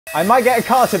I might get a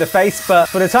car to the face, but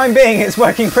for the time being, it's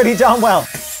working pretty darn well.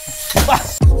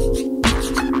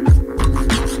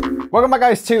 Welcome back,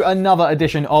 guys, to another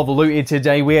edition of Looted.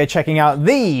 Today we are checking out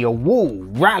the Wool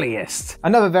Rallyist.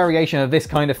 Another variation of this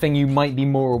kind of thing you might be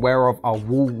more aware of are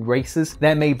Wool Racers.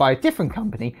 They're made by a different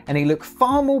company and they look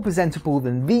far more presentable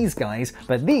than these guys,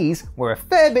 but these were a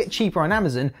fair bit cheaper on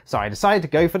Amazon, so I decided to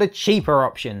go for the cheaper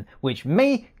option, which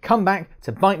may come back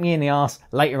to bite me in the ass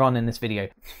later on in this video.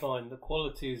 It's fine, the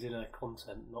quality is in our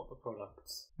content, not the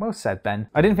products. Well said, Ben.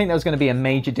 I didn't think there was going to be a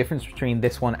major difference between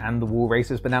this one and the Wool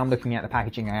Racers, but now I'm looking at the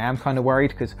packaging, I am kind of worried,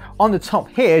 because on the top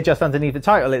here, just underneath the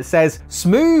title, it says,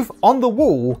 smooth on the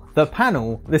wall, the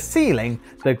panel, the ceiling,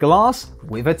 the glass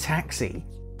with a taxi.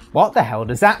 What the hell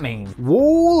does that mean?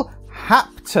 Wool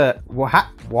Haptor.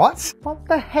 What? What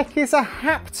the heck is a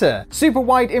Haptor? Super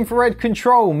wide infrared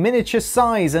control, miniature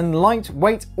size and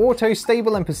lightweight, auto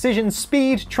stable and precision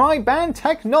speed, tri-band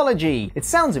technology. It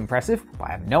sounds impressive, but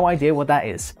I have no idea what that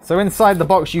is. So inside the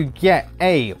box you get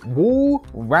a Wool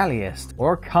Rallyist,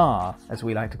 or a car as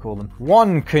we like to call them.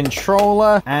 One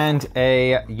controller and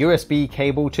a USB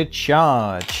cable to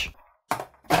charge.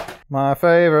 My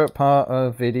favorite part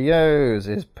of videos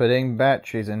is putting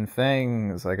batteries in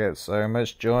things. I get so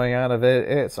much joy out of it,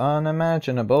 it's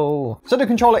unimaginable. So the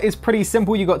controller is pretty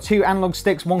simple. You've got two analog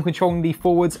sticks, one controlling the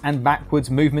forwards and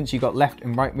backwards movements. You've got left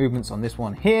and right movements on this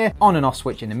one here, on and off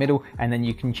switch in the middle, and then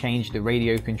you can change the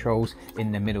radio controls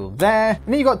in the middle there. And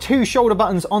then you've got two shoulder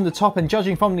buttons on the top, and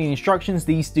judging from the instructions,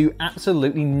 these do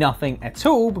absolutely nothing at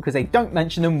all because they don't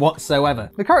mention them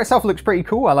whatsoever. The car itself looks pretty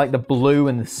cool. I like the blue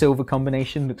and the silver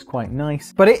combination, looks quite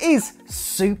nice, but it is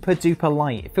super duper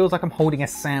light. It feels like I'm holding a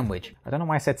sandwich. I don't know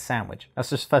why I said sandwich.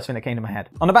 That's just the first thing that came to my head.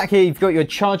 On the back here, you've got your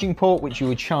charging port, which you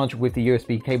would charge with the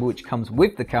USB cable, which comes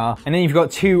with the car. And then you've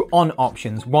got two on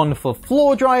options, one for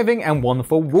floor driving and one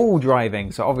for wall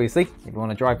driving. So obviously, if you want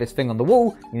to drive this thing on the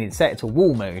wall, you need to set it to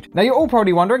wall mode. Now you're all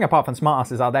probably wondering, apart from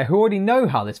smartasses out there who already know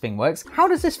how this thing works, how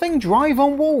does this thing drive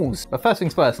on walls? But first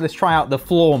things first, let's try out the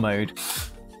floor mode.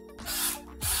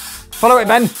 Follow it,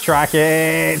 Ben. Track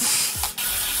it.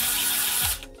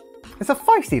 It's a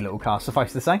feisty little car,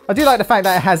 suffice to say. I do like the fact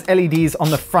that it has LEDs on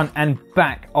the front and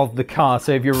back of the car,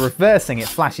 so if you're reversing, it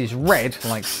flashes red,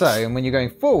 like so, and when you're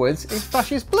going forwards, it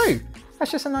flashes blue.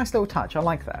 That's just a nice little touch, I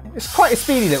like that. It's quite a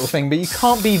speedy little thing, but you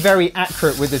can't be very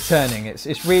accurate with the turning.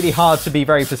 It's really hard to be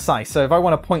very precise. So if I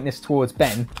want to point this towards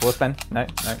Ben, no, towards Ben,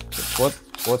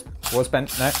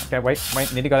 no, okay, wait,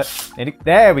 nearly got it,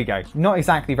 there we go. Not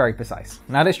exactly very precise.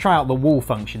 Now let's try out the wall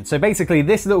function. So basically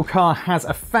this little car has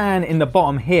a fan in the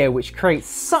bottom here, which creates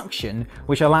suction,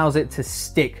 which allows it to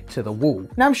stick to the wall.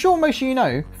 Now I'm sure most of you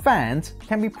know, fans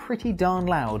can be pretty darn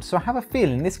loud, so I have a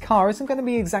feeling this car isn't going to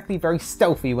be exactly very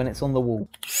stealthy when it's on the wall.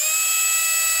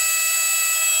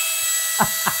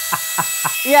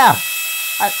 Yeah,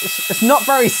 it's not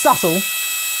very subtle.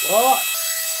 What?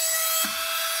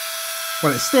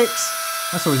 Well, it sticks.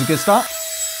 That's always a good start.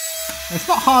 It's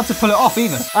not hard to pull it off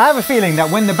either. I have a feeling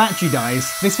that when the battery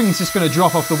dies, this thing's just going to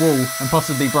drop off the wall and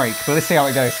possibly break. But let's see how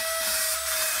it goes.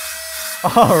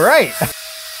 All right.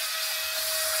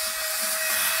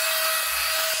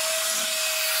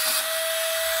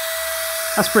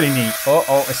 That's pretty neat.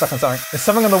 Oh, it's stuck on something. There's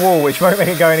something on the wall which won't make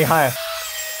it go any higher.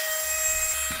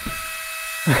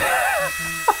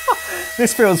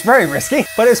 This feels very risky,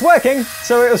 but it's working,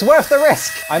 so it was worth the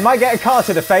risk. I might get a car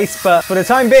to the face, but for the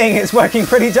time being, it's working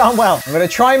pretty darn well. I'm gonna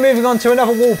try moving on to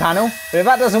another wall panel, but if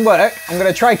that doesn't work, I'm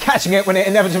gonna try catching it when it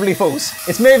inevitably falls.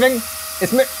 It's moving,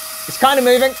 it's kind of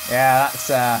moving. Yeah,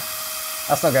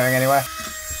 that's not going anywhere.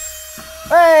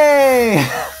 Hey!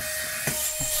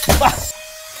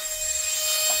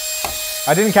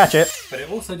 I didn't catch it. But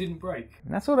it also didn't break.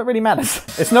 And that's all that really matters.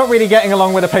 It's not really getting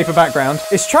along with a paper background.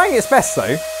 It's trying its best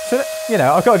though. So, you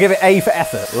know, I've got to give it A for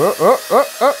effort.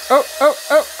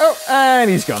 And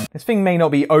he's gone. This thing may not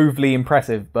be overly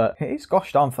impressive, but it is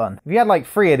gosh darn fun. If you had like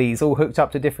 3 of these all hooked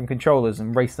up to different controllers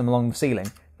and raced them along the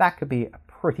ceiling, that could be a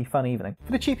pretty fun evening.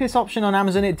 For the cheapest option on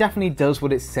Amazon, it definitely does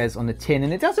what it says on the tin,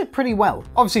 and it does it pretty well.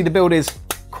 Obviously the build is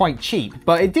quite cheap,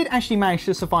 but it did actually manage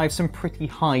to survive some pretty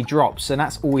high drops, and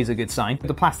that's always a good sign.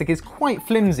 The plastic is quite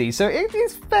flimsy, so it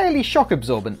is fairly shock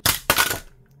absorbent.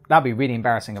 That'd be really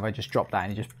embarrassing if I just dropped that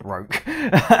and it just broke.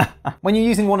 When you're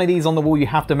using one of these on the wall, you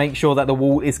have to make sure that the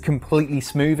wall is completely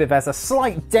smooth. If there's a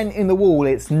slight dent in the wall,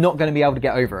 it's not going to be able to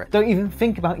get over it. Don't even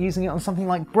think about using it on something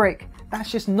like brick.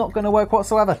 that's just not going to work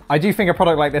whatsoever. I do think a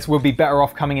product like this would be better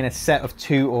off coming in a set of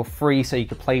 2 or 3 so you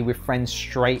could play with friends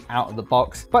straight out of the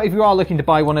box. But if you are looking to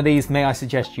buy one of these, may I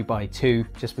suggest you buy 2,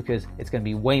 just because it's going to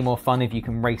be way more fun if you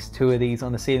can race 2 of these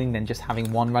on the ceiling than just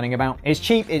having 1 running about. It's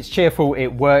cheap, it's cheerful, it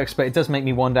works, but it does make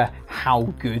me wonder how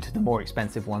good the more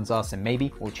expensive ones are, so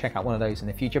maybe we'll check out one of those in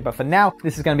the future. But for now,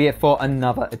 this is going to be it for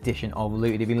another edition of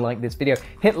Looted. If you like this video,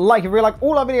 hit like. If you like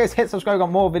all our videos, hit subscribe. We've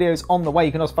got more videos on the way.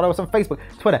 You can also follow us on Facebook,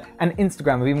 Twitter, and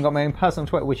Instagram. We've even got my own personal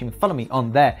Twitter, which you can follow me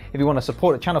on there. If you want to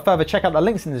support the channel further, check out the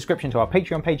links in the description to our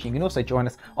Patreon page. You can also join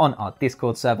us on our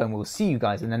Discord server, and we'll see you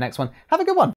guys in the next one. Have a good one.